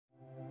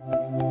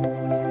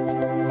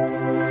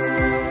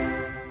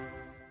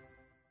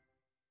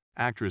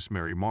actress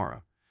Mary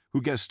Mara,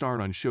 who guest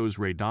starred on shows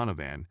Ray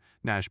Donovan,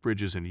 Nash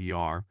Bridges and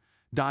ER,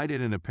 died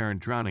in an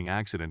apparent drowning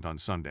accident on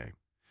Sunday.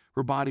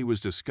 Her body was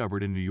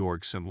discovered in New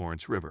York's St.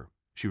 Lawrence River.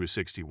 She was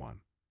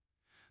 61.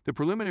 The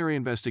preliminary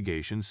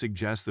investigation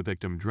suggests the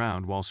victim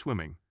drowned while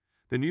swimming,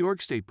 the New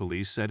York State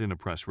Police said in a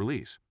press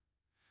release.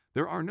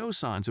 There are no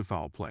signs of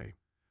foul play,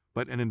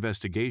 but an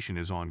investigation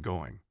is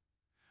ongoing.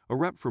 A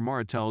rep for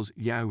Mara tells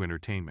Yahoo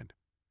Entertainment.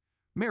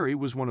 Mary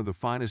was one of the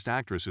finest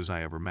actresses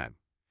I ever met.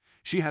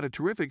 She had a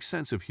terrific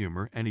sense of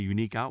humor and a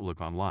unique outlook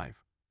on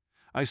life.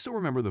 I still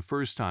remember the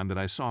first time that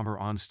I saw her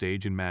on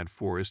stage in Mad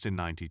Forest in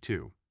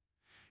 '92.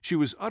 She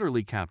was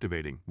utterly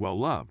captivating,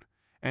 well-loved,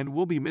 and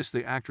will be missed.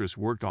 The actress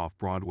worked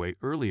off-Broadway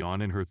early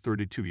on in her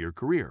 32-year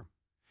career.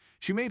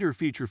 She made her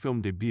feature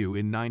film debut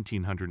in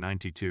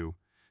 1992,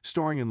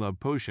 starring in Love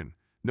Potion,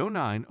 No.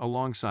 9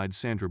 alongside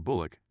Sandra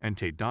Bullock and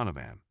Tate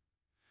Donovan.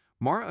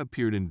 Mara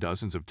appeared in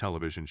dozens of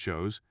television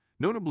shows,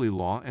 notably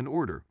Law and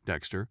Order,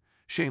 Dexter,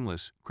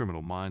 Shameless,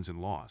 Criminal Minds and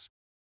Lost.